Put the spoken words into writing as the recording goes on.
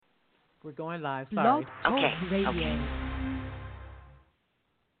We're going live. Blog Sorry. Talk Okay. Radio. Okay.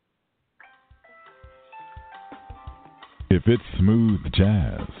 If it's smooth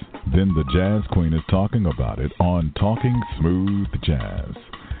jazz, then the Jazz Queen is talking about it on Talking Smooth Jazz.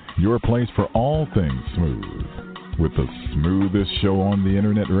 Your place for all things smooth. With the smoothest show on the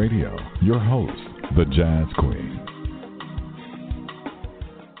internet radio. Your host, the Jazz Queen.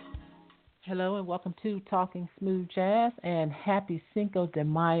 Hello and welcome to Talking Smooth Jazz, and happy Cinco de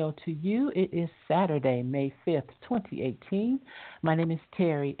Mayo to you. It is Saturday, May 5th, 2018. My name is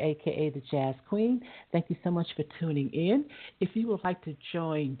Terry, a.k.a. the Jazz Queen. Thank you so much for tuning in. If you would like to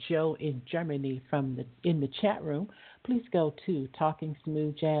join Joe in Germany in the chat room, please go to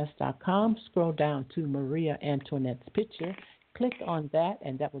talkingsmoothjazz.com, scroll down to Maria Antoinette's picture, click on that,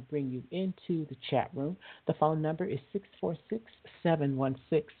 and that will bring you into the chat room. The phone number is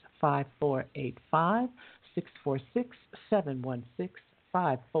 646-716-5485,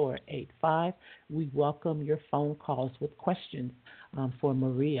 646-716-5485. We welcome your phone calls with questions for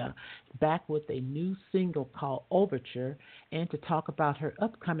Maria. Back with a new single called Overture, and to talk about her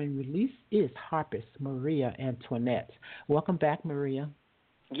upcoming release is harpist Mariea Antoinette. Welcome back, Maria.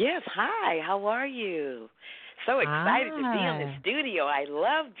 Yes, hi. How are you? So excited to be on the studio. I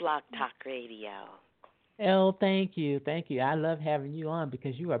love Blog Talk Radio. Oh, thank you. Thank you. I love having you on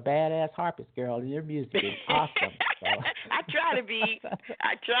because you are a badass harpist, girl, and your music is awesome. So. I try to be.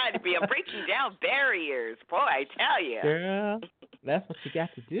 I'm breaking down barriers. Boy, I tell you. Girl, that's what you got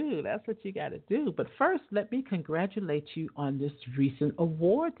to do. That's what you got to do. But first, let me congratulate you on this recent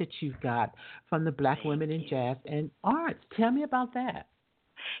award that you've got from the Black Women in Jazz and Arts. Tell me about that.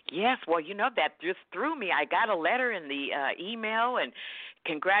 Yes, well, you know, that just threw me. I got a letter in the email and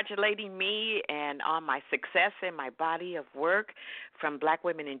congratulating me and on my success in my body of work from Black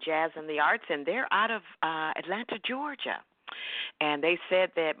Women in Jazz and the Arts, and they're out of Atlanta, Georgia. And they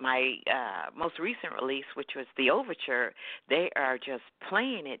said that my most recent release, which was the Overture, they are just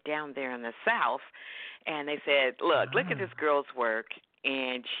playing it down there in the South. And they said, look at this girl's work.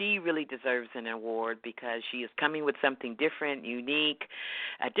 And she really deserves an award because she is coming with something different, unique,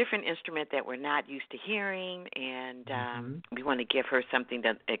 a different instrument that we're not used to hearing. And we want to give her something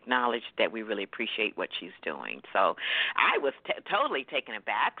to acknowledge that we really appreciate what she's doing. So I was totally taken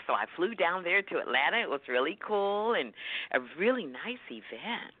aback. So I flew down there to Atlanta. It was really cool and a really nice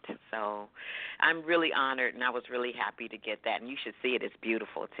event. So I'm really honored, and I was really happy to get that. And you should see it. It's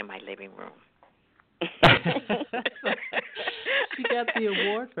beautiful. It's in my living room. She got the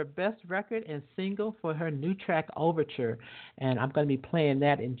award for Best Record and Single for her new track Overture, and I'm going to be playing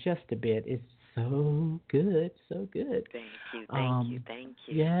that in just a bit. It's so good, so good. Thank you.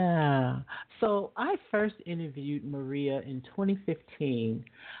 Yeah. So I first interviewed Mariea in 2015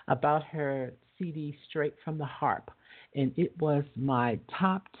 about her CD Straight from the Harp, and it was my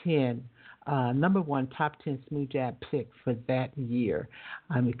top 10 number one top 10 smooth jazz pick for that year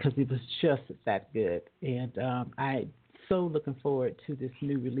because it was just that good. And I so looking forward to this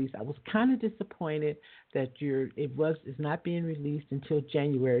new release. I was kind of disappointed that it's not being released until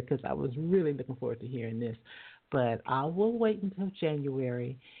January because I was really looking forward to hearing this. But I will wait until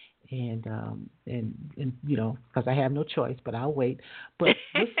January, and you know, because I have no choice, but I'll wait. But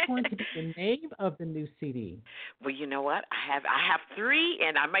what's going to be the name of the new CD? Well, you know what? I have three,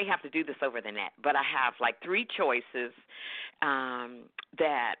 and I may have to do this over the net, but I have like three choices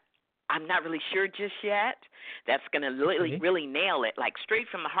that I'm not really sure just yet. That's going to really nail it. Like Straight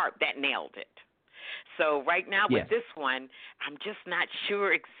from the Harp, that nailed it. So right now with this one, I'm just not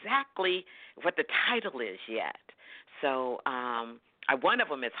sure exactly what the title is yet. So one of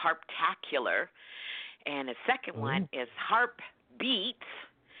them is Harptacular, and the second one is Harp Beats,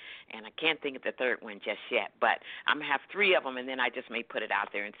 and I can't think of the third one just yet. But I'm going to have three of them, and then I just may put it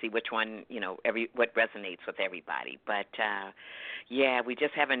out there and see which one, you know, what resonates with everybody. But, yeah, we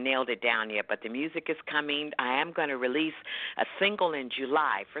just haven't nailed it down yet. But the music is coming. I am going to release a single in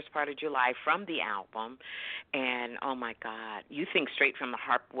July, first part of July, from the album. And, oh, my God, you think Straight from the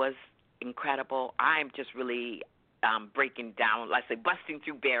Harp was incredible. I'm just really breaking down, let's say, busting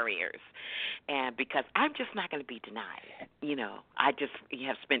through barriers, and because I'm just not going to be denied. You know, I just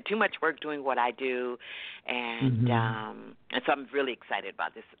have spent too much work doing what I do, and so I'm really excited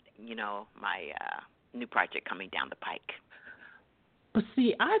about this. You know, my new project coming down the pike. But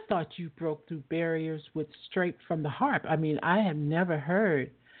see, I thought you broke through barriers with Straight from the Harp. I mean, I have never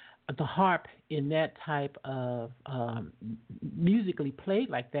heard the harp in that type of musically played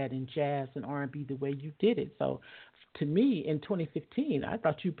like that in jazz and R&B the way you did it. So to me, in 2015, I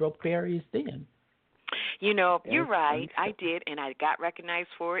thought you broke barriers then. You're right. I did, and I got recognized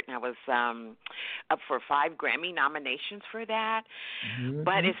for it, and I was up for 5 Grammy nominations for that. Mm-hmm.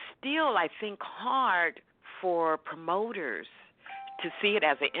 But it's still, I think, hard for promoters to see it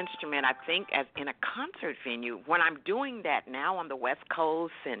as an instrument, I think, as in a concert venue. When I'm doing that now on the West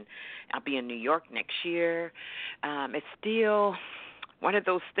Coast, and I'll be in New York next year, it's still one of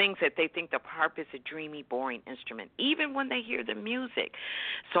those things that they think the harp is a dreamy, boring instrument, even when they hear the music.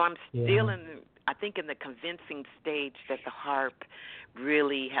 So I'm still in the convincing stage that the harp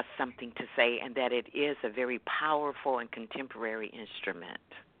really has something to say and that it is a very powerful and contemporary instrument.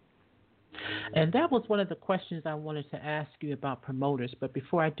 And that was one of the questions I wanted to ask you about promoters. But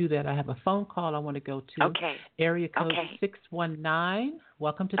before I do that, I have a phone call I want to go to. Okay. Area code 619.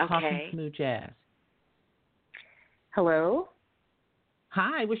 Welcome to Talking Smooth Jazz. Hello.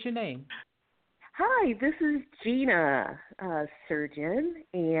 Hi, what's your name? Hi, this is Gina, surgeon,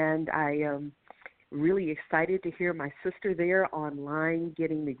 and I am really excited to hear my sister there online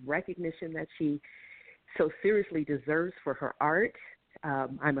getting the recognition that she so seriously deserves for her art.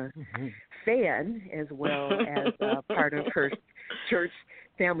 I'm a fan as well as part of her church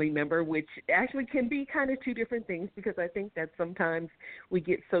family member, which actually can be kind of two different things, because I think that sometimes we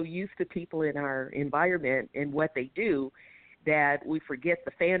get so used to people in our environment and what they do that we forget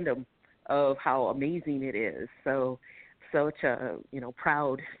the fandom of how amazing it is. So such a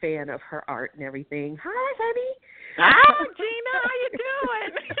proud fan of her art and everything. Hi, honey. Hi, Gina. How you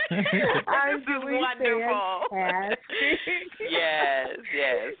doing? I'm this doing is wonderful. Fantastic. Yes.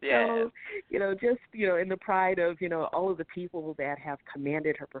 So, just in the pride of all of the people that have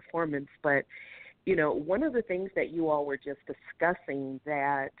commanded her performance, but one of the things that you all were just discussing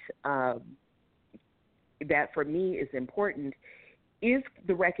that that for me is important is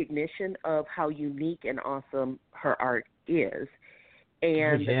the recognition of how unique and awesome her art is.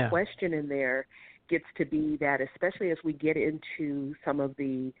 And the question in there gets to be that, especially as we get into some of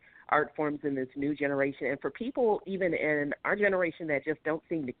the art forms in this new generation, and for people even in our generation that just don't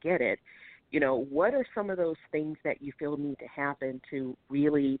seem to get it, what are some of those things that you feel need to happen to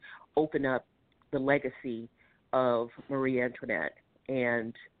really open up the legacy of Marie Antoinette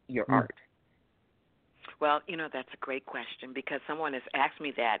and your art? Well, that's a great question, because someone has asked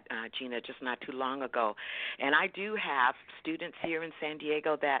me that, Gina, just not too long ago. And I do have students here in San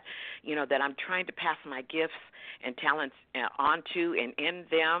Diego that, that I'm trying to pass my gifts and talents onto and in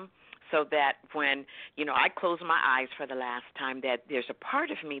them, so that when, I close my eyes for the last time, that there's a part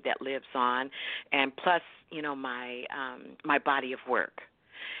of me that lives on, and plus, my body of work.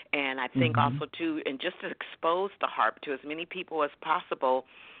 And I think also, too, and just to expose the harp to as many people as possible,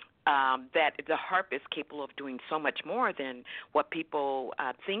 that the harp is capable of doing so much more than what people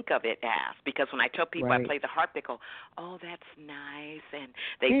think of it as. Because when I tell people I play the harp, they go, "Oh, that's nice," and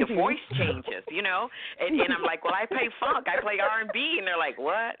the voice changes, And I'm like, "Well, I play funk, I play R&B," and they're like,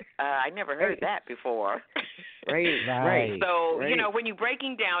 "What? I never heard that before." Right. So, when you're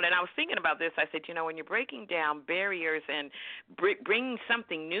breaking down, and I was thinking about this, I said, when you're breaking down barriers and bringing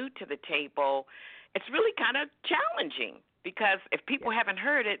something new to the table, it's really kind of challenging. Because if people haven't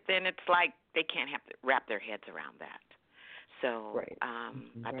heard it, then it's like they can't have to wrap their heads around that. So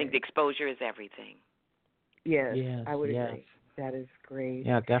I think the exposure is everything. Yes, I would agree. That is great.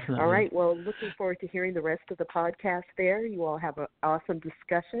 Yeah, definitely. All right, well, looking forward to hearing the rest of the podcast there. You all have an awesome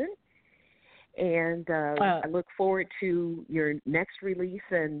discussion. And I look forward to your next release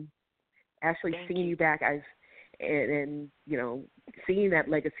and actually seeing you back and seeing that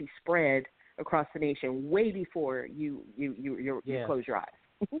legacy spread across the nation way before you close your eyes.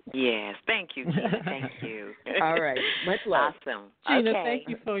 Yes, thank you, Gina. Thank you. All right, much love. Awesome. Gina, thank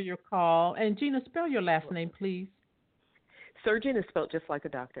you for your call. And Gina, spell your last name, please. Surgeon is spelled just like a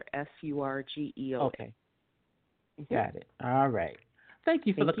doctor, Surgeo. Okay. Got it. All right. Thank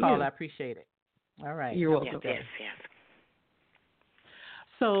you for the call. I appreciate it. All right. You're welcome. Yes.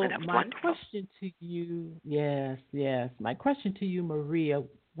 So my question to you, my question to you, Maria,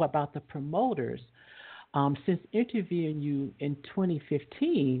 what about the promoters? Since interviewing you in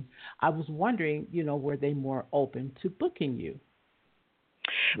 2015, I was wondering, were they more open to booking you?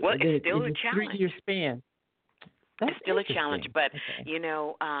 Well, it's still a challenge. 3-year span. It's still a challenge, but,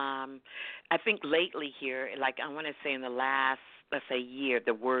 I think lately here, like I want to say in the last, let's say, year,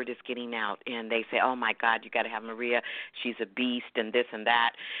 the word is getting out, and they say, "Oh my God, you got to have Maria. She's a beast," and this and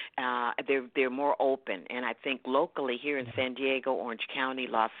that. They're more open, and I think locally here in San Diego, Orange County,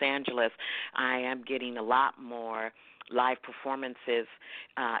 Los Angeles, I am getting a lot more live performances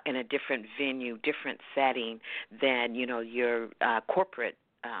in a different venue, different setting than your corporate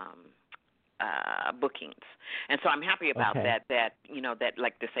bookings. And so I'm happy about that, that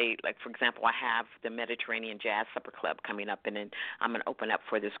like to say, like, for example, I have the Mediterranean Jazz Supper Club coming up, and then I'm going to open up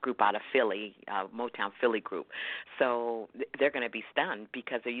for this group out of Philly, Motown Philly group. So they're going to be stunned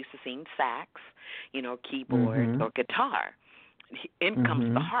because they're used to seeing sax, keyboard or guitar. In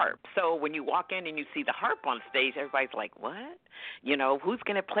comes the harp. So when you walk in and you see the harp on stage, everybody's like, what? Who's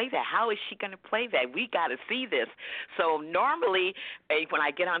going to play that? How is she going to play that? We got to see this. So normally when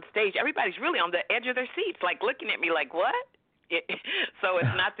I get on stage, everybody's really on the edge of their seats, like looking at me like, what? So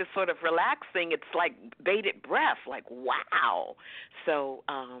it's not this sort of relaxed thing. It's like bated breath, like, wow. So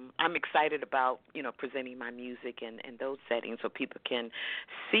I'm excited about, presenting my music in those settings so people can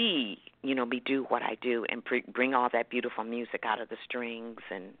see, me do what I do and bring all that beautiful music out of the strings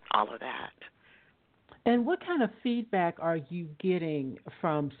and all of that. And what kind of feedback are you getting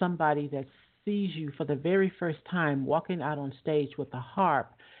from somebody that sees you for the very first time walking out on stage with a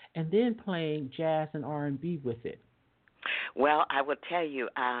harp and then playing jazz and R&B with it? Well, I will tell you,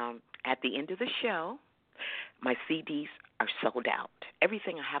 at the end of the show, my CDs are sold out.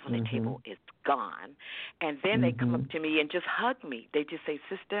 Everything I have on the table is gone. And then they come up to me and just hug me. They just say,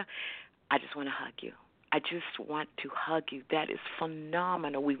 sister, I just want to hug you. I just want to hug you. That is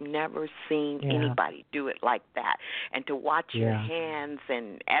phenomenal. We've never seen anybody do it like that. And to watch your hands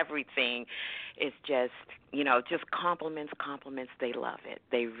and everything is just, just compliments. They love it.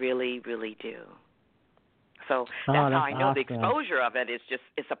 They really, really do. So that's how I know the exposure of it is just,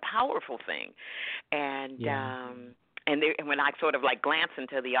 it's a powerful thing. And and when I sort of like glance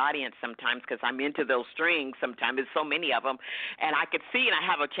into the audience sometimes, because I'm into those strings sometimes, there's so many of them, and I could see and I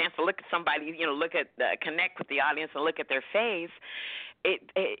have a chance to look at somebody, connect with the audience and look at their face,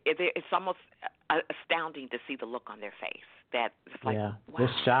 it's almost astounding to see the look on their face. That it's like, wow, the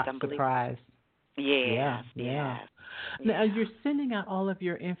shock, surprise. Yes. Now, you're sending out all of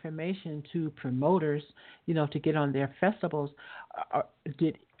your information to promoters, to get on their festivals.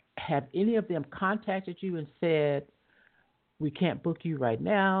 Have any of them contacted you and said, we can't book you right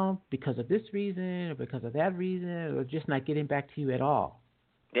now because of this reason or because of that reason, or just not getting back to you at all?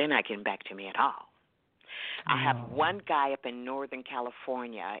 They're not getting back to me at all. I have one guy up in Northern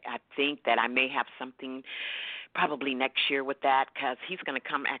California. I think that I may have something probably next year with that, because he's going to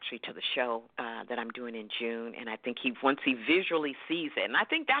come actually to the show that I'm doing in June, and I think once he visually sees it, and I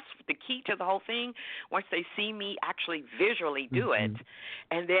think that's the key to the whole thing, once they see me actually visually do it,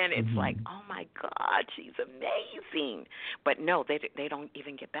 and then it's like, oh my God, she's amazing. But no, they don't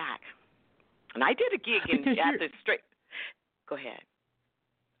even get back. And I did a gig at the straight. Go ahead.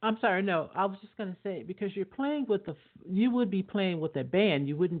 I'm sorry, no, I was just going to say, because you're playing you would be playing with a band,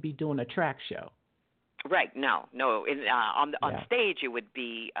 you wouldn't be doing a track show. Right, no. On stage it would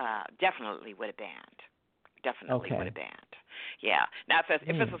be definitely with a band. Definitely with a band. Yeah. Now if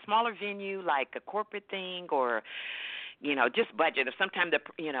it's a smaller venue like a corporate thing or just budget. If sometimes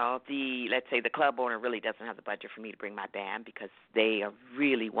let's say the club owner really doesn't have the budget for me to bring my band because they are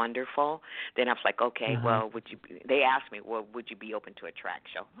really wonderful, then I was like, okay, well, they asked me, well, would you be open to a track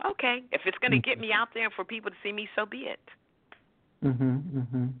show? Okay. If it's going to get me out there for people to see me, so be it.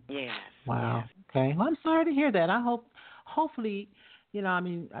 Yes. Wow. Yes. Okay. Well, I'm sorry to hear that. Hopefully,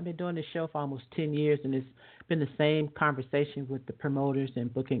 I've been doing this show for almost 10 years, and it's been the same conversation with the promoters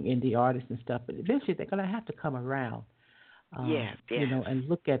and booking indie artists and stuff. But eventually, they're going to have to come around. Yes. And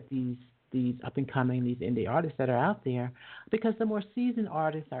look at these up and coming, these indie artists that are out there, because the more seasoned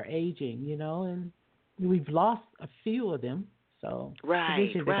artists are aging, and we've lost a few of them. So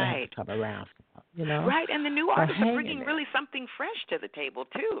eventually they're going to have to come around. Right, and the new artists are bringing really something fresh to the table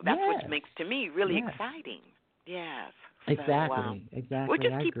too. That's what makes to me really exciting. Yes. Exactly. We'll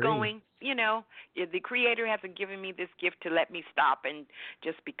just keep going. The Creator hasn't given me this gift to let me stop, and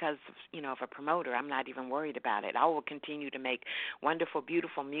just because of a promoter, I'm not even worried about it. I will continue to make wonderful,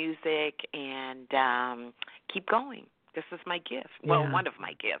 beautiful music and keep going. This is my gift. Well, one of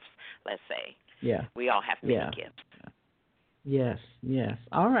my gifts, let's say. Yeah. We all have many gifts. Yes.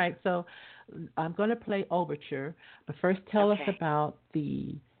 All right. So I'm going to play Overture, but first tell us about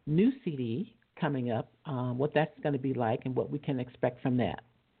the new CD coming up, what that's going to be like and what we can expect from that.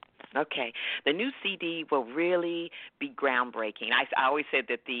 Okay. The new CD will really be groundbreaking. I always said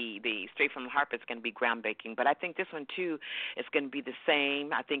that the Straight from the Harp is going to be groundbreaking, but I think this one, too, is going to be the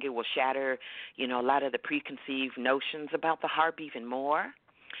same. I think it will shatter, a lot of the preconceived notions about the harp even more.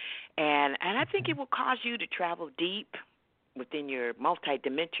 And I think it will cause you to travel deep within your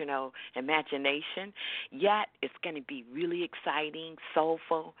multidimensional imagination, yet it's going to be really exciting,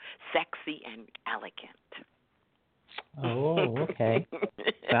 soulful, sexy, and elegant. Oh, okay.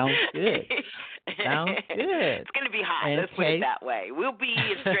 Sounds good. Sounds good. It's going to be hot. And Let's put it that way. We'll be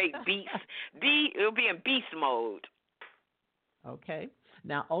in straight we'll be in beast mode. Okay.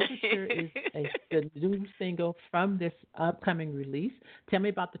 Now, Overture is the new single from this upcoming release. Tell me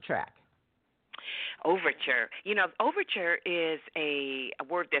about the track. Overture. Overture is a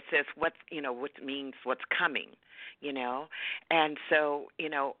word that says what means what's coming, And so,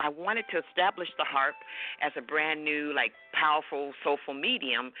 I wanted to establish the harp as a brand new, like, powerful, soulful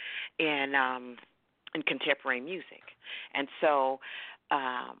medium in contemporary music. And so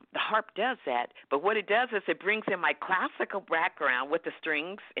the harp does that. But what it does is it brings in my classical background with the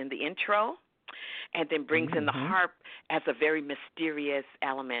strings in the intro, and then brings in the harp as a very mysterious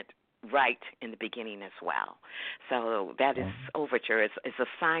element right in the beginning as well. So that is Overture. It's a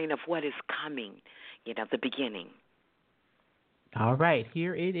sign of what is coming, the beginning. All right,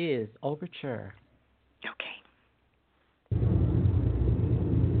 here it is, Overture. Okay.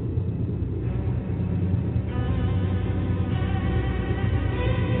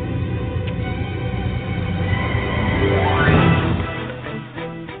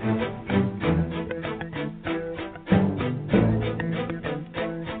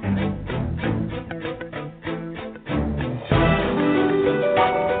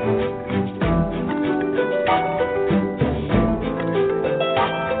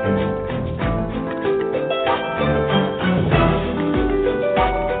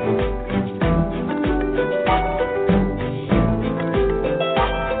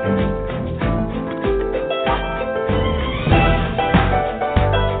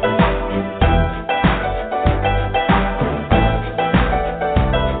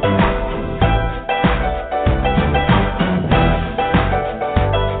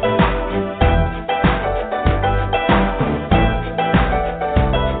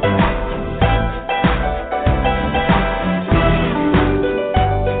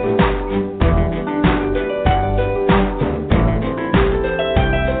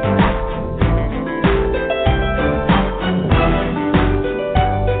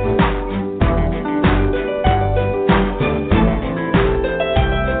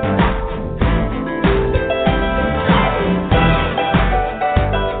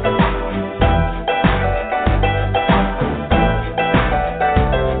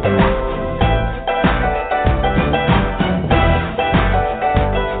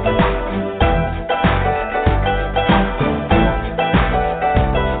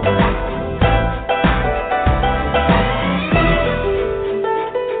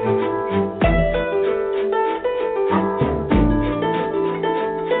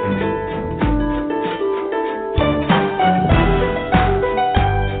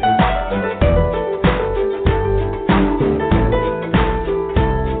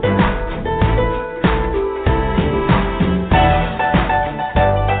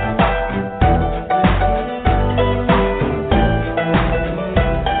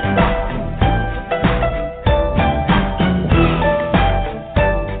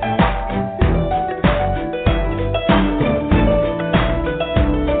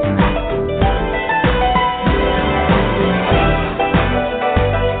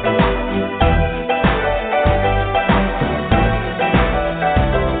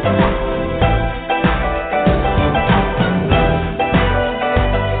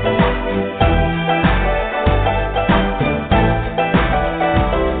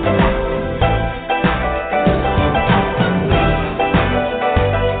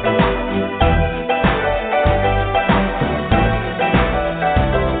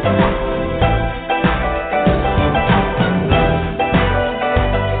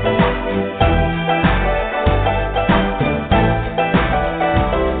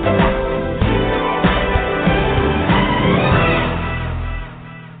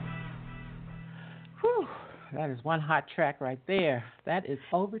 One hot track right there. That is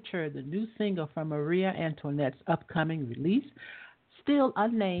Overture, the new single from Mariea Antoinette's upcoming release. Still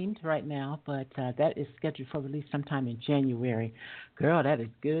unnamed right now, but that is scheduled for release sometime in January. Girl, that is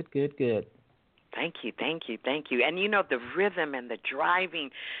good, good, good. Thank you. And the rhythm and the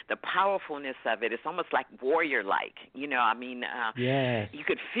driving, the powerfulness of it, it's almost like warrior-like. Yes. You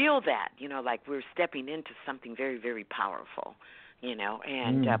could feel that, like we're stepping into something very, very powerful.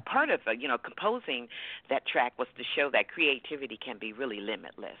 And part of, composing that track was to show that creativity can be really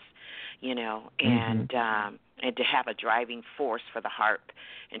limitless, and to have a driving force for the harp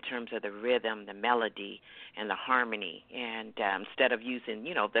in terms of the rhythm, the melody, and the harmony. And instead of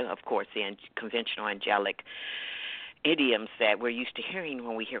using, of course, the conventional angelic idioms that we're used to hearing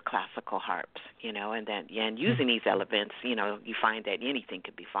when we hear classical harps, and using these elements, you find that anything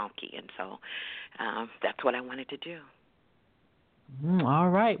could be funky, and so that's what I wanted to do. All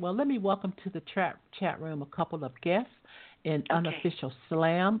right. Well, let me welcome to the chat room a couple of guests in Unofficial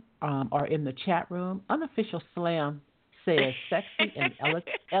Slam are in the chat room. Unofficial Slam says sexy and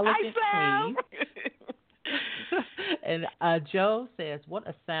elegant queen. And Joe says, what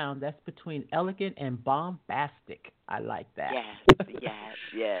a sound. That's between elegant and bombastic. I like that.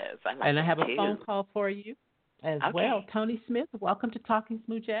 Yes. I like and I have that a too. phone call for you as well. Tony Smith, welcome to Talking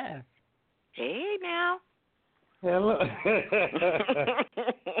Smooth Jazz. Hey, now. Hello.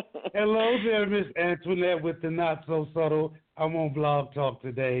 Hello there, Miss Antoinette with the Not So Subtle. I'm on Blog Talk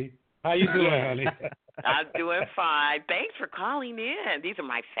today. How you doing, honey? I'm doing fine. Thanks for calling in. These are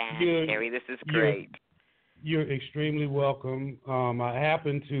my fans, Terry. This is great. You're extremely welcome. I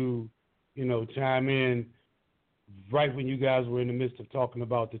happened to, chime in right when you guys were in the midst of talking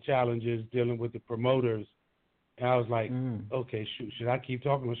about the challenges dealing with the promoters. And I was like, okay, should I keep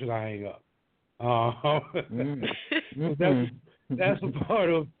talking or should I hang up? That's a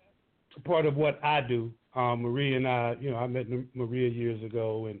part of what I do. Mariea and I met Mariea years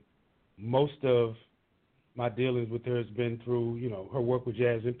ago, and most of my dealings with her has been through, her work with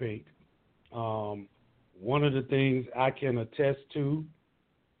Jazz in Pink. One of the things I can attest to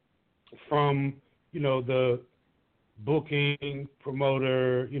from, the booking,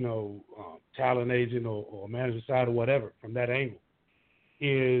 promoter, talent agent or manager side or whatever, from that angle,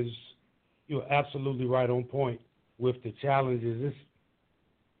 is you're absolutely right on point with the challenges.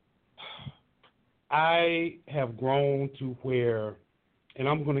 I have grown to where, and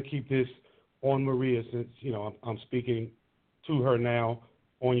I'm going to keep this on Mariea since, I'm speaking to her now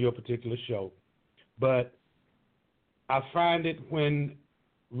on your particular show. But I find it when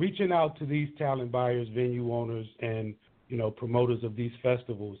reaching out to these talent buyers, venue owners, and, promoters of these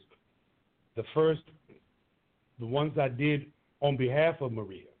festivals, the ones I did on behalf of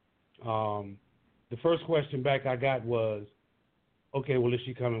Mariea, the first question back I got was, okay, well, is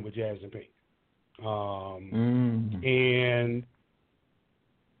she coming with Jazz and Pink? And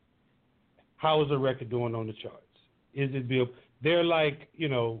how is the record doing on the charts? Is it Bill? They're like,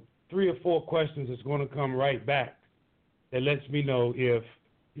 3 or 4 questions that's going to come right back that lets me know if,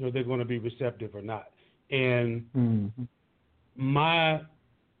 they're going to be receptive or not. And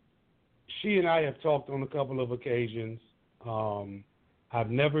she and I have talked on a couple of occasions. I've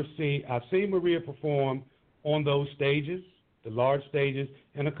seen Mariea perform on those stages, the large stages,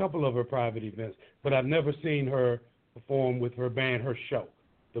 and a couple of her private events, but I've never seen her perform with her band, her show,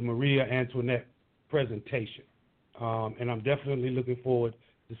 the Mariea Antoinette presentation. And I'm definitely looking forward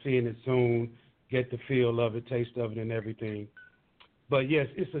to seeing it soon, get the feel of it, taste of it, and everything. But yes,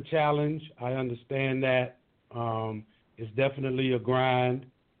 it's a challenge. I understand that. It's definitely a grind.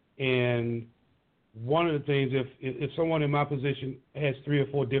 And one of the things, if someone in my position has 3 or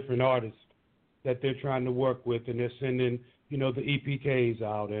 4 different artists that they're trying to work with, and they're sending, the EPKs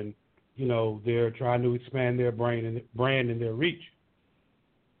out, and, they're trying to expand their brand and their reach,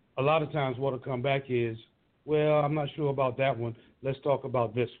 a lot of times what will come back is, well, I'm not sure about that one. Let's talk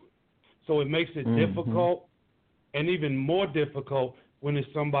about this one. So it makes it difficult, and even more difficult when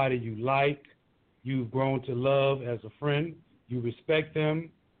it's somebody you like, you've grown to love as a friend, you respect them,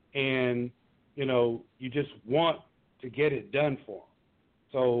 and, you just want to get it done for them.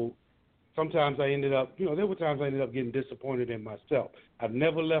 So sometimes I ended up, there were times I ended up getting disappointed in myself. I've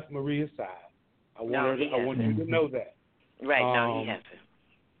never left Maria's side. I want you to know that. Right, no, he hasn't.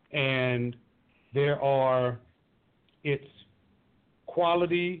 And it's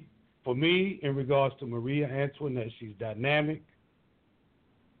quality for me in regards to Mariea Antoinette. She's dynamic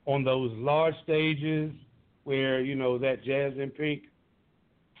on those large stages where, that Jazz in Pink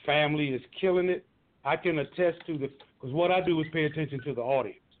family is killing it. I can attest to because what I do is pay attention to the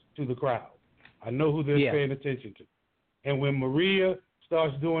audience, to the crowd. I know who they're paying attention to. And when Mariea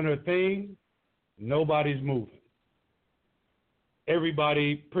starts doing her thing, nobody's moving.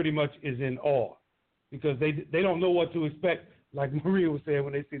 Everybody pretty much is in awe because they don't know what to expect, like Mariea was saying,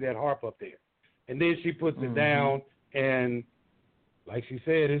 when they see that harp up there. And then she puts it down, and like she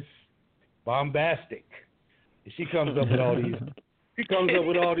said, it's bombastic. And she comes up with all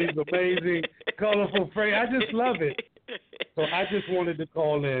these amazing, colorful phrases. I just love it. So I just wanted to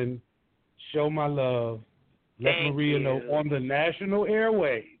call in, show my love, let Mariea know on the national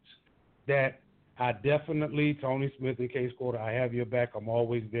airwaves that I definitely, Tony Smith and Case Quarter, I have your back. I'm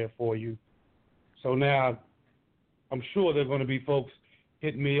always there for you. So now I'm sure there are going to be folks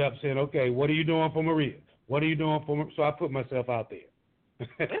hitting me up saying, okay, what are you doing for Mariea? What are you doing for Mariea? So I put myself out there.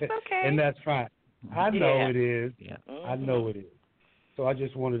 It's okay. And that's fine. I know it is. Yeah. Mm-hmm. I know it is. So I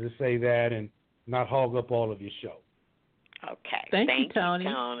just wanted to say that and not hog up all of your show. Okay. Thank you, Tony.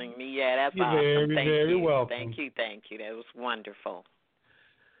 Yeah, that's You're awesome. very welcome. Thank you. That was wonderful.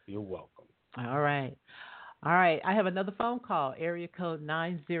 You're welcome. All right. I have another phone call. Area code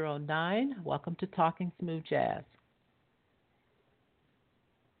 909. Welcome to Talking Smooth Jazz.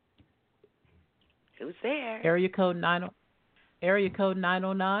 Who's there? Area code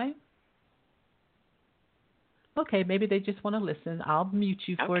 909. Okay, maybe they just want to listen. I'll mute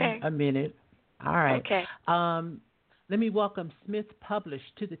you for a minute. All right. Okay. Let me welcome Smith Publish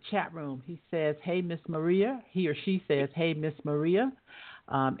to the chat room. He says, "Hey, Miss Mariea." He or she says, "Hey, Miss Mariea."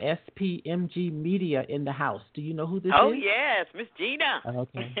 SPMG Media in the house. Do you know who this is? Oh, yes, Miss Gina.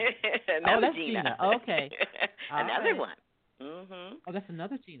 Okay. Another that's Gina. Okay. Another one. Mm-hmm. Oh, that's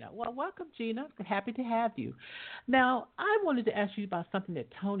another Gina. Well, welcome, Gina. Happy to have you. Now, I wanted to ask you about something that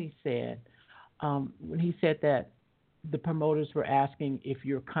Tony said when he said that the promoters were asking if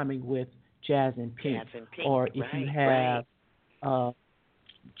you're coming with Jazz and Pink, or if you have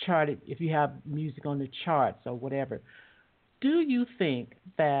charted, if you have music on the charts or whatever. Do you think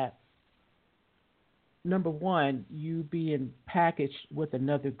that, number one, you being packaged with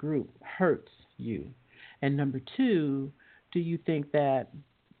another group hurts you? And number two, do you think that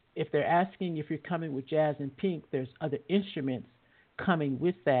if they're asking if you're coming with Jazz and Pink, there's other instruments coming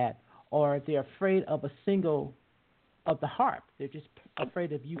with that, or they're afraid of a single of the harp? They're just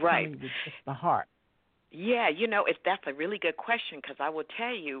afraid of you coming with just the harp. Yeah, that's a really good question, because I will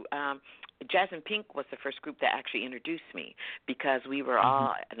tell you, Jazz and Pink was the first group that actually introduced me, because we were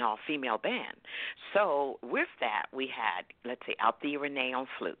all an all-female band. So with that, we had, let's say, Althea Renee on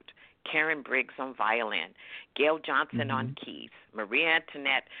flute, Karen Briggs on violin, Gail Johnson on keys, Maria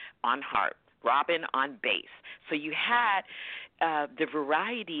Antoinette on harp, Robin on bass. So you had the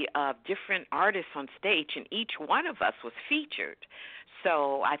variety of different artists on stage, and each one of us was featured.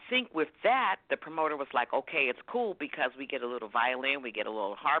 So I think with that, the promoter was like, okay, it's cool because we get a little violin, we get a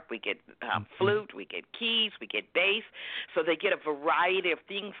little harp, we get flute, we get keys, we get bass. So they get a variety of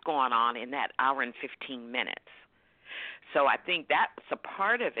things going on in that hour and 15 minutes. So I think that's a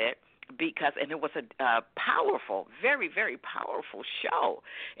part of it. And it was a powerful, very, very powerful show.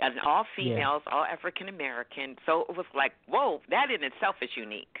 And all females, all African American. So it was like, whoa, that in itself is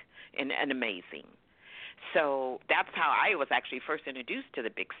unique and amazing. So that's how I was actually first introduced to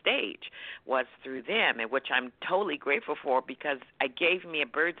the big stage, was through them, and which I'm totally grateful for, because it gave me a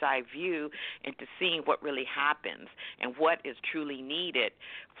bird's eye view into seeing what really happens and what is truly needed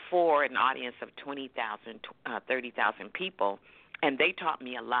for an audience of 20,000, 30,000 people. And they taught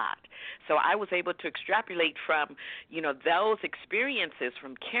me a lot. So I was able to extrapolate from, those experiences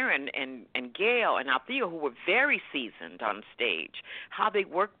from Karen and Gail and Althea, who were very seasoned on stage, how they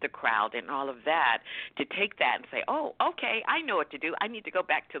worked the crowd and all of that, to take that and say, oh, okay, I know what to do. I need to go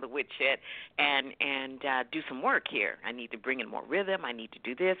back to the woodshed and do some work here. I need to bring in more rhythm. I need to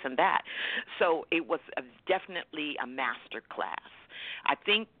do this and that. So it was definitely a master class. I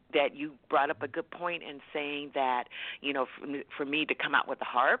think that you brought up a good point in saying that, for me to come out with a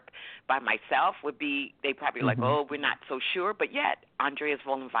harp by myself would be, they probably like, oh, we're not so sure. But yet, Andreas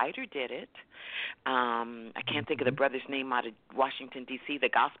Vollenweider did it. I can't think of the brother's name out of Washington, D.C., the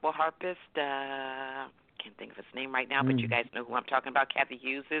gospel harpist. Can't think of his name right now, but you guys know who I'm talking about, Kathy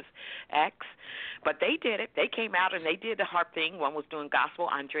Hughes' ex. But they did it. They came out and they did the harp thing. One was doing gospel.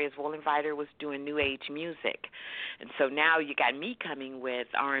 Andreas Vollenweider was doing new age music. And so now you got me coming with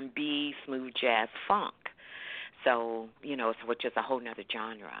R&B, smooth jazz, funk. So, which is a whole nother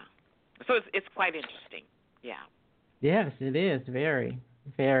genre. So it's quite interesting. Yeah. Yes, it is. Very,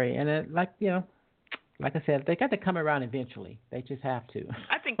 very. And like I said, they got to come around eventually. They just have to.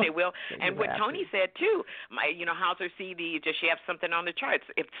 I think they will. And what Tony said, too, how's her CD? Does she have something on the charts?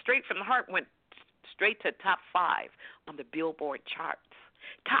 If Straight from the Heart went straight to top 5 on the Billboard charts,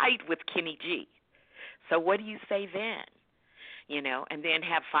 tied with Kenny G. So what do you say then? And then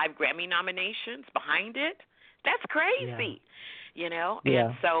have 5 Grammy nominations behind it? That's crazy,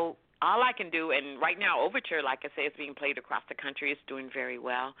 And so all I can do, and right now Overture, like I say, is being played across the country. It's doing very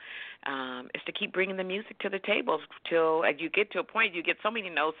well, is to keep bringing the music to the table till you get to a point, you get so many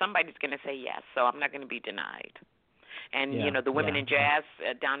no's, somebody's going to say yes, so I'm not going to be denied. And, the women in jazz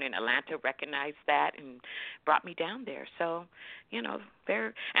down in Atlanta recognized that and brought me down there. So, and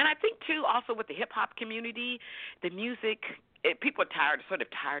I think, too, also with the hip-hop community, the music, people are sort of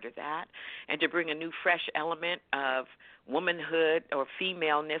tired of that, and to bring a new, fresh element of womanhood or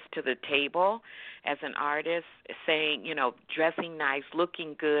femaleness to the table as an artist, saying, dressing nice,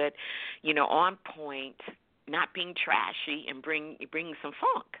 looking good, on point, not being trashy, and bringing some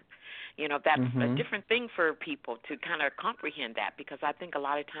funk. That's a different thing for people to kind of comprehend that, because I think a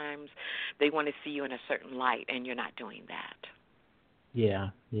lot of times they want to see you in a certain light, and you're not doing that. Yeah.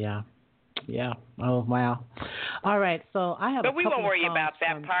 Oh, wow. All right, so I have But we won't worry about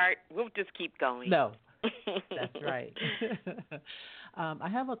that from... part. We'll just keep going. No, that's right. I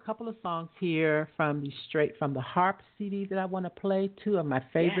have a couple of songs here from the Straight from the Harp CD that I want to play. Two of my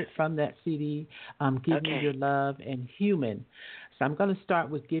favorite from that CD, Give Me Your Love and Human. So I'm going to start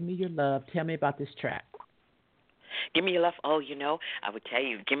with Give Me Your Love. Tell me about this track. Give Me Your Love. Oh, I would tell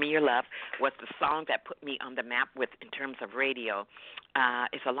you, Give Me Your Love was the song that put me on the map in terms of radio.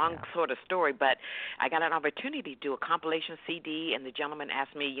 It's a long sort of story, but I got an opportunity to do a compilation CD, and the gentleman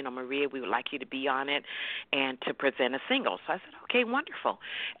asked me, Mariea, we would like you to be on it and to present a single. So I said, okay, wonderful.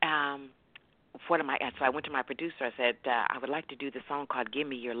 So I went to my producer. I said, I would like to do this song called Give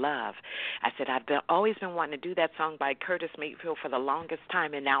Me Your Love. I said, I've always been wanting to do that song by Curtis Mayfield for the longest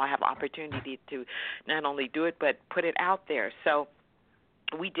time, and now I have opportunity to not only do it but put it out there. So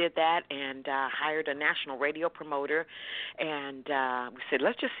we did that and hired a national radio promoter, and we said,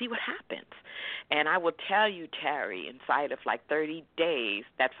 let's just see what happens. And I will tell you, Terry, inside of like 30 days,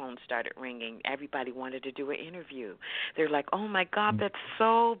 that phone started ringing. Everybody wanted to do an interview. They're like, oh, my God, that's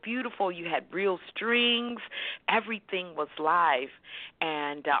so beautiful. You had real strings. Everything was live.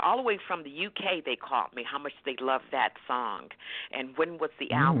 And all the way from the UK, they called me how much they loved that song and when was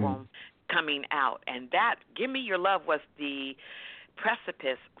the album coming out. And that, Give Me Your Love, was the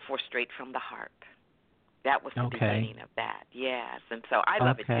precipice for Straight from the Harp. That was the beginning of that, yes. And so I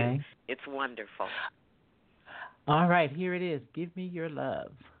love it, too. It's wonderful. All right, here it is. Give Me Your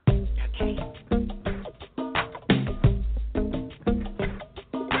Love. Okay.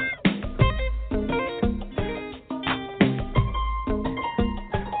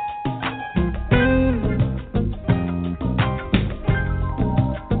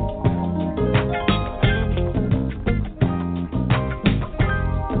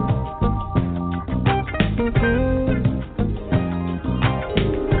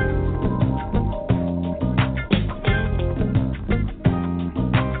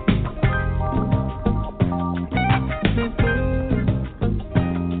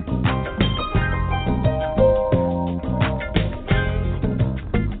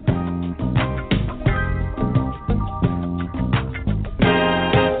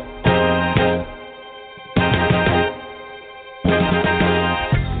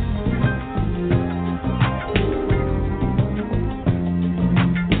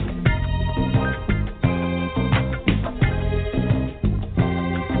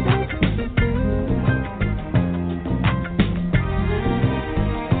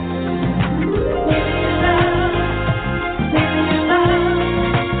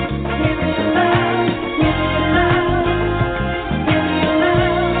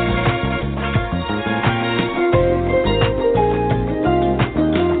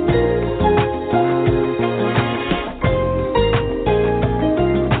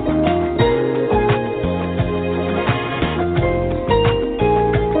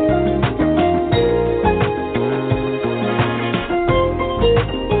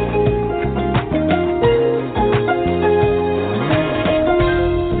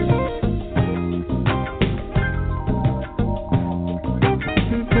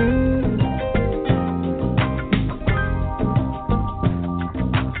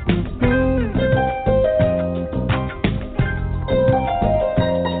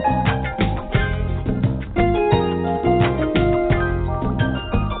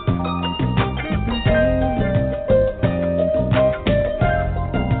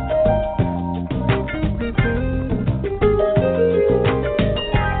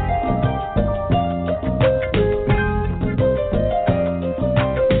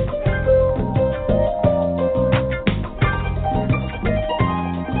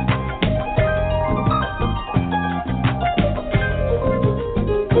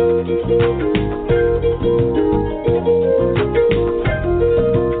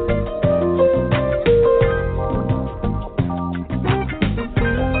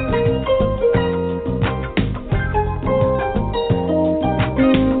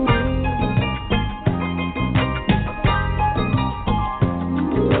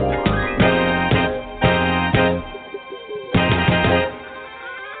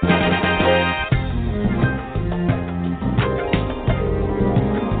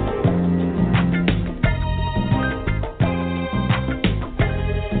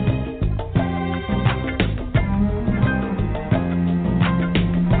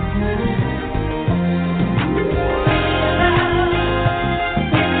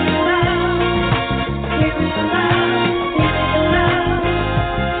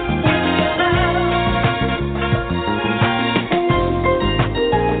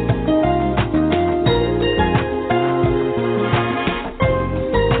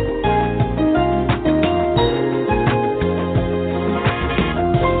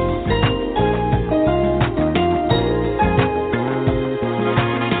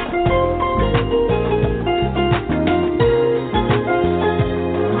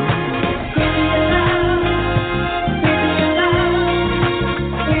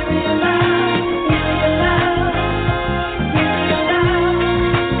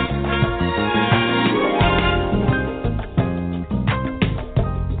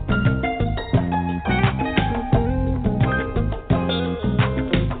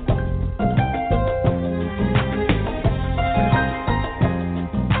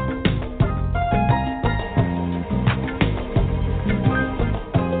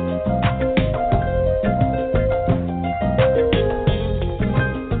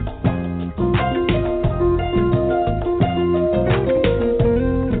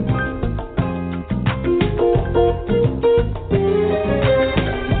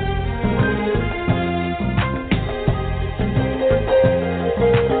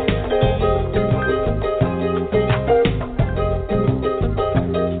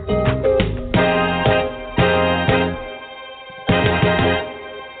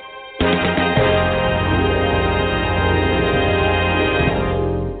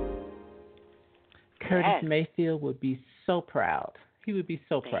 would be so proud. He would be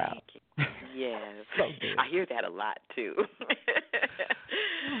so proud. Thank you. Yes. So good. I hear that a lot, too.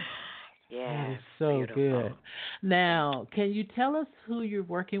 Yes. That is so beautiful. good. Now, can you tell us who you're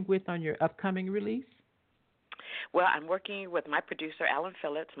working with on your upcoming release? Well, I'm working with my producer, Alan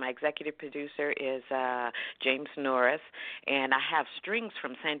Phillips. My executive producer is James Norris. And I have strings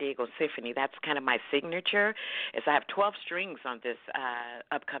from San Diego Symphony. That's kind of my signature, is I have 12 strings on this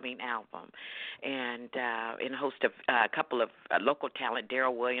upcoming album. And in a host of a couple of local talent,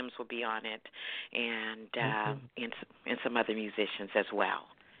 Daryl Williams will be on it, and some other musicians as well.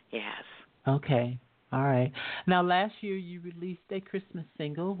 Yes. Okay. All right. Now, last year you released a Christmas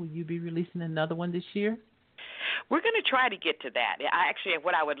single. Will you be releasing another one this year? We're going to try to get to that.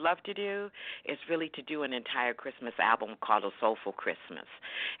 What I would love to do is really to do an entire Christmas album called A Soulful Christmas.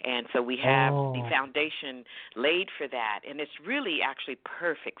 And so we have the foundation laid for that, and it's really actually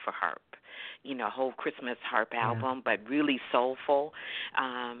perfect for harp. You know, a whole Christmas harp album, but really soulful.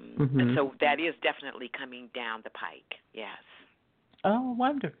 And so that is definitely coming down the pike, yes. Oh,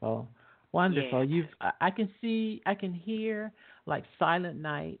 wonderful. Wonderful. Yeah. I can hear like Silent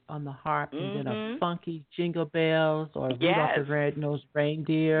Night on the harp, and then a funky Jingle Bells or Rudolph the Red-Nosed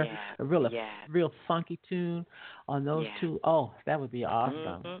Reindeer, a real funky tune on those two. Oh, that would be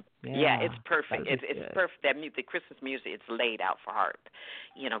awesome. Yeah, it's perfect. It's perfect. That the Christmas music, it's laid out for harp.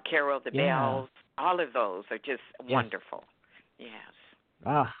 You know, Carol of the Bells, all of those are just wonderful. Yes.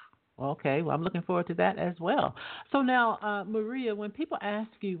 Ah. Okay, well, I'm looking forward to that as well. So now, Mariea, when people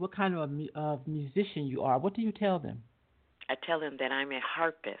ask you what kind of musician you are, what do you tell them? I tell them that I'm a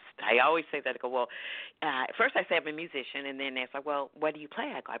harpist. I always say that. I go, well, first I say I'm a musician, and then they say, well, what do you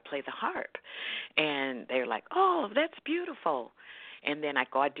play? I go, I play the harp. And they're like, oh, that's beautiful. And then I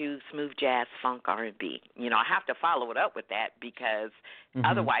go, I do smooth jazz, funk, R&B. You know, I have to follow it up with that because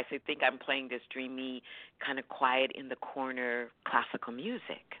otherwise they think I'm playing this dreamy, kind of quiet in the corner classical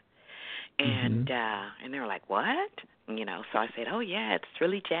music. And and they were like, what? You know, so I said, oh, yeah, it's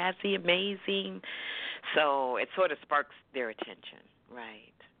really jazzy, amazing. So it sort of sparks their attention,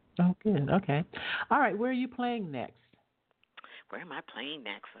 right? Oh, good. Okay. All right, where are you playing next? Where am I playing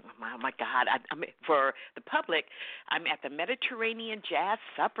next? Oh, my God. I'm for the public, I'm at the Mediterranean Jazz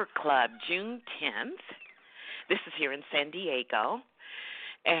Supper Club, June 10th. This is here in San Diego.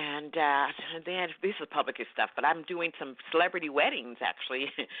 And then this is public stuff, but I'm doing some celebrity weddings,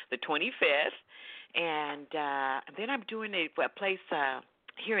 actually, the 25th. And then I'm doing a place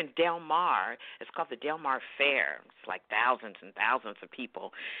here in Del Mar. It's called the Del Mar Fair. It's like thousands and thousands of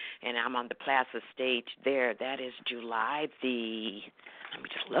people. And I'm on the Plaza stage there. That is July let me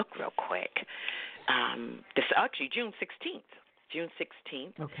just look real quick. This actually June 16th. June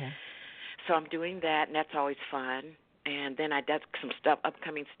 16th. Okay. So I'm doing that, and that's always fun. And then I got some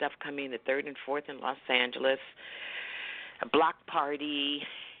upcoming stuff coming the 3rd and 4th in Los Angeles, a block party,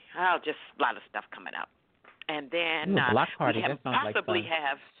 just a lot of stuff coming up. And then block party. We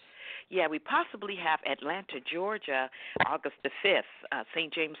possibly have Atlanta, Georgia, August the 5th,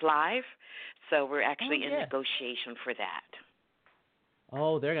 St. James Live. So we're actually in negotiation for that.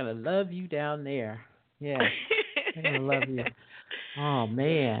 Oh, they're going to love you down there. Yeah, they're going to love you. Oh,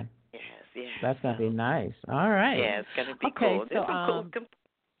 man. Yes. That's going to be nice. All right. Yeah, it's going to be cool. So, I'm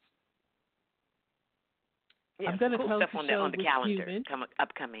going to close stuff the show on the calendar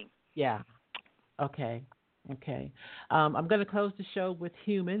upcoming. Yeah. Okay. I'm going to close the show with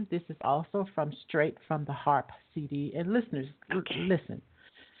Human. This is also Straight from the Harp CD. And listeners, listen.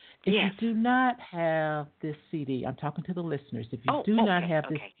 If you do not have this CD, I'm talking to the listeners. If you do not have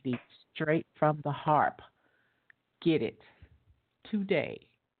this CD, Straight from the Harp, get it today.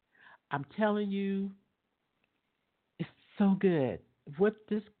 I'm telling you, it's so good. What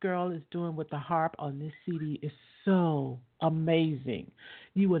this girl is doing with the harp on this CD is so amazing.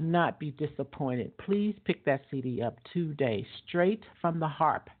 You will not be disappointed. Please pick that CD up today. Straight from the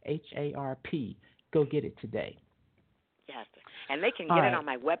Harp, HARP. Go get it today. Yes, and they can get it on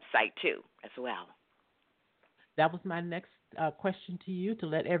my website too, as well. That was my next question to you, to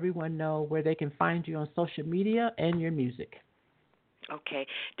let everyone know where they can find you on social media and your music. Okay,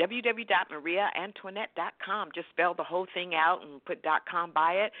 www.mariaantoinette.com. Just spell the whole thing out and put .com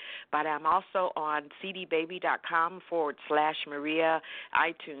by it. But I'm also on cdbaby.com/Mariea,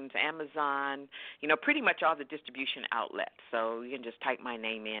 iTunes, Amazon, pretty much all the distribution outlets. So you can just type my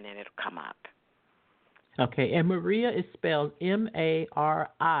name in and it'll come up. Okay, and Mariea is spelled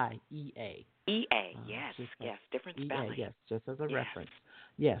Mariea. E-A, yes, different spelling. Yes, just as a reference.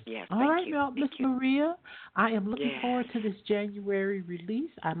 Yes. All right, now, Miss Mariea, I am looking forward to this January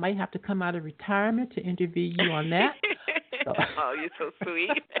release. I might have to come out of retirement to interview you on that. Oh, you're so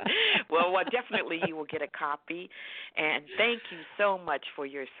sweet. Well, definitely you will get a copy. And thank you so much for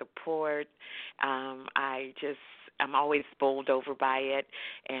your support. I'm always bowled over by it,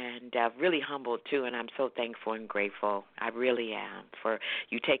 and really humbled, too, and I'm so thankful and grateful. I really am for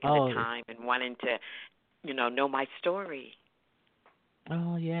you taking the time and wanting to, know my story.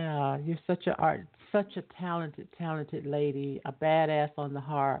 Oh, yeah. You're such a talented lady, a badass on the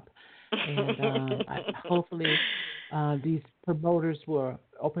harp. And hopefully these promoters will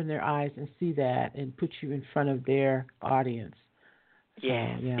open their eyes and see that and put you in front of their audience.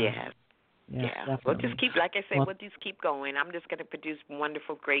 Yes, so, yes. Yeah. We'll just keep, like I say, we'll just keep going. I'm just going to produce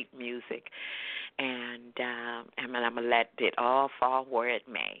wonderful, great music, and I'm going to let it all fall where it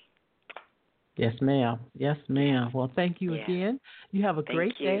may. Yes, ma'am. Well, thank you again. You have a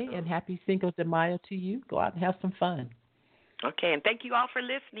great day, and happy Cinco de Mayo to you. Go out and have some fun. Okay, and thank you all for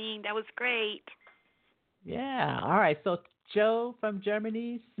listening. That was great. Yeah. All right. So Joe from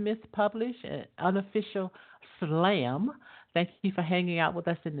Germany, Smith published an unofficial slam. Thank you for hanging out with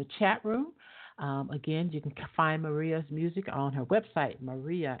us in the chat room. Again, you can find Maria's music on her website,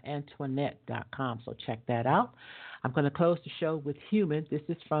 mariaantoinette.com. So check that out. I'm going to close the show with Human. This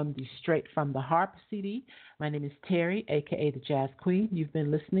is from the Straight from the Harp CD. My name is Terry, a.k.a. the Jazz Queen. You've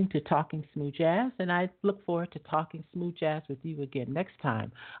been listening to Talking Smooth Jazz, and I look forward to talking smooth jazz with you again next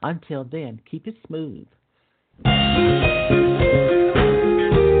time. Until then, keep it smooth.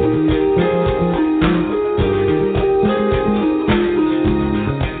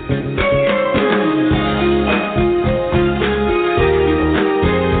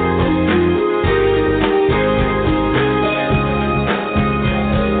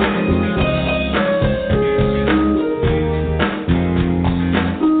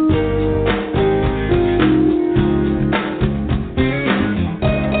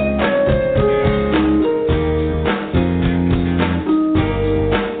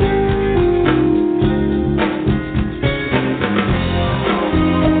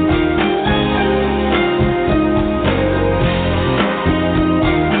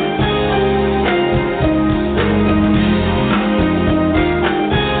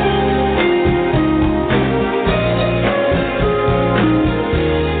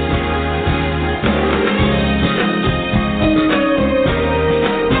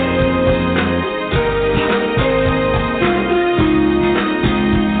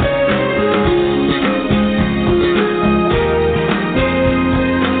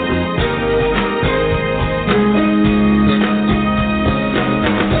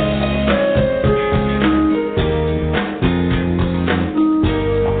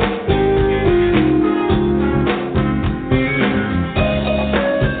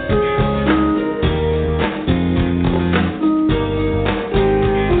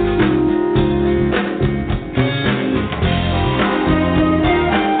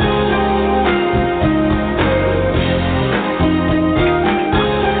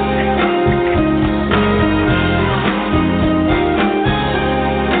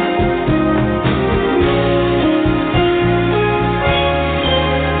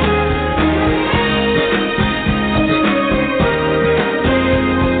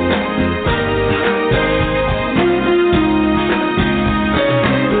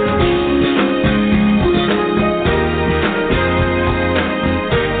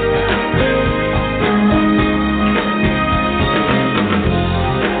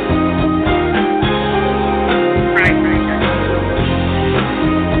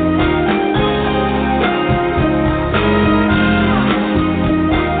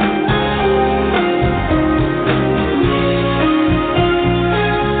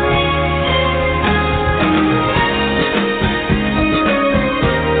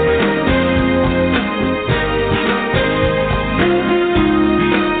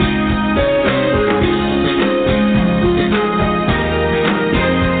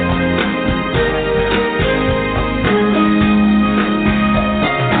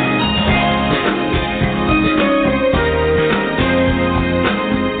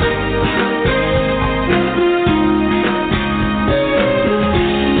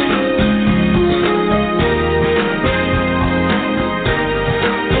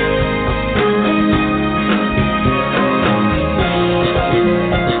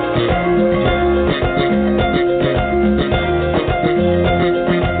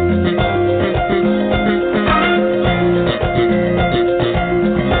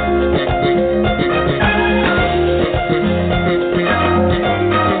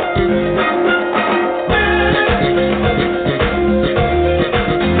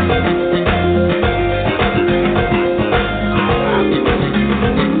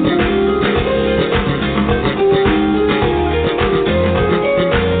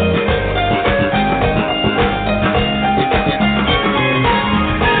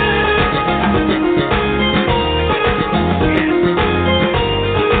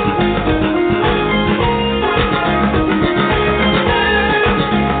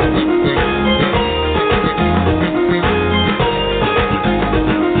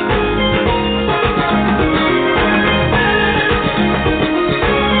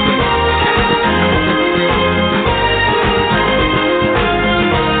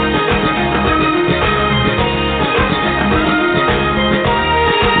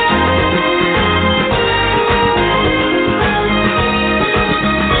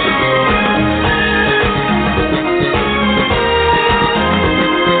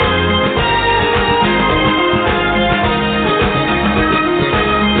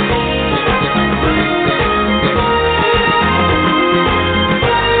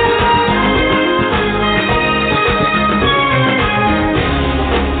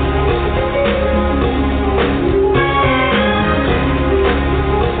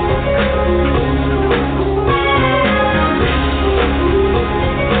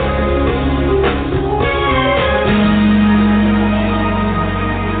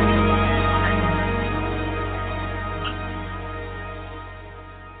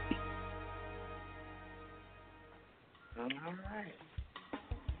 All right.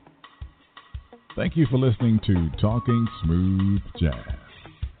 Thank you for listening to Talking Smooth Jazz.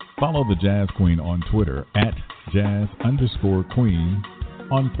 Follow the Jazz Queen on Twitter at @jazz_queen,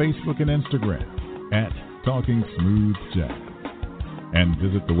 on Facebook and Instagram at Talking Smooth Jazz, and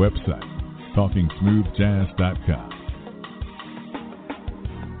visit the website talkingsmoothjazz.com.